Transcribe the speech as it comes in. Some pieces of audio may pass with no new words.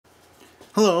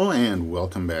Hello and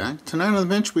welcome back. Tonight on the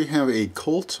bench we have a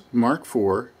Colt Mark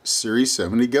IV Series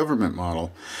 70 government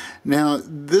model. Now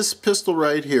this pistol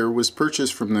right here was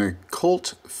purchased from the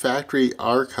Colt factory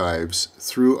archives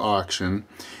through auction,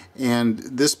 and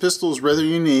this pistol is rather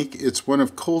unique. It's one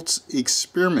of Colt's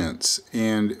experiments,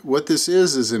 and what this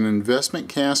is an investment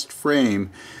cast frame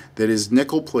that is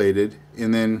nickel plated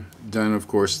and then done of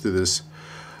course to this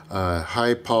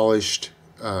high polished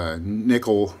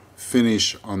nickel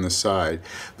finish on the side.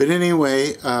 But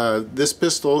anyway, this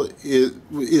pistol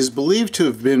is believed to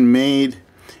have been made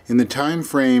in the time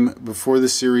frame before the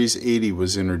Series 80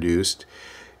 was introduced,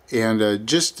 and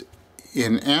just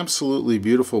an absolutely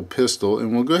beautiful pistol.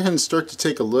 And we'll go ahead and start to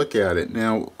take a look at it.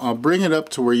 Now I'll bring it up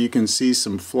to where you can see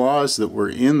some flaws that were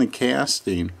in the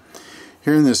casting.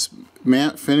 Here in this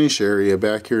matte finish area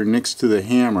back here next to the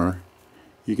hammer,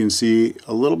 you can see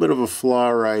a little bit of a flaw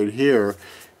right here.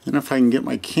 And if I can get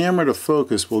my camera to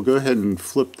focus, we'll go ahead and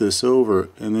flip this over,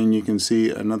 and then you can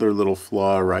see another little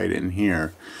flaw right in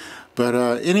here. But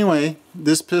anyway,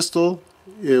 this pistol,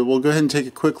 we'll go ahead and take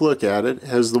a quick look at it. It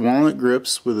has the walnut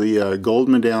grips with the gold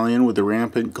medallion with the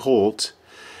rampant Colt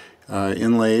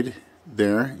inlaid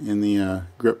there in the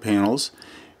grip panels.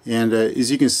 And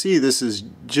as you can see, this is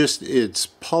just, it's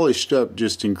polished up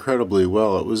just incredibly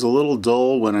well. It was a little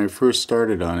dull when I first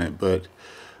started on it, but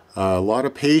a lot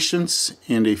of patience,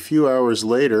 and a few hours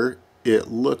later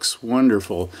it looks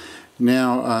wonderful.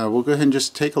 Now we'll go ahead and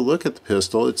just take a look at the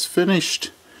pistol. It's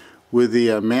finished with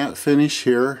the matte finish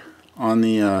here on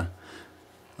the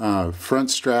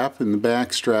front strap and the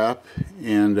back strap,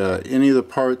 and any of the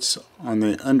parts on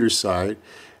the underside.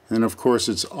 And of course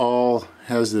it's all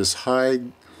has this high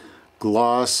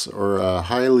gloss, or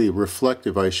highly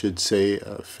reflective I should say,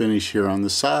 finish here on the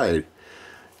side.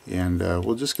 And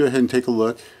we'll just go ahead and take a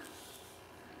look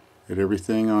at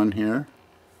everything on here.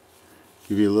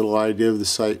 Give you a little idea of the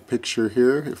sight picture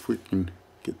here, if we can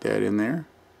get that in there.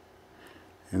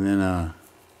 And then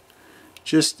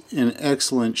just in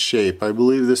excellent shape. I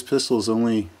believe this pistol has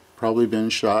only probably been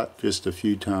shot just a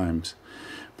few times.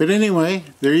 But anyway,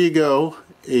 there you go.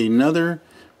 Another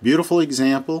beautiful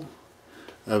example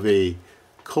of a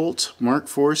Colt Mark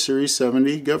IV Series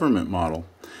 70 government model.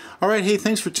 Alright, hey,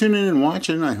 thanks for tuning in and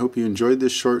watching. I hope you enjoyed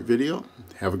this short video.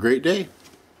 Have a great day.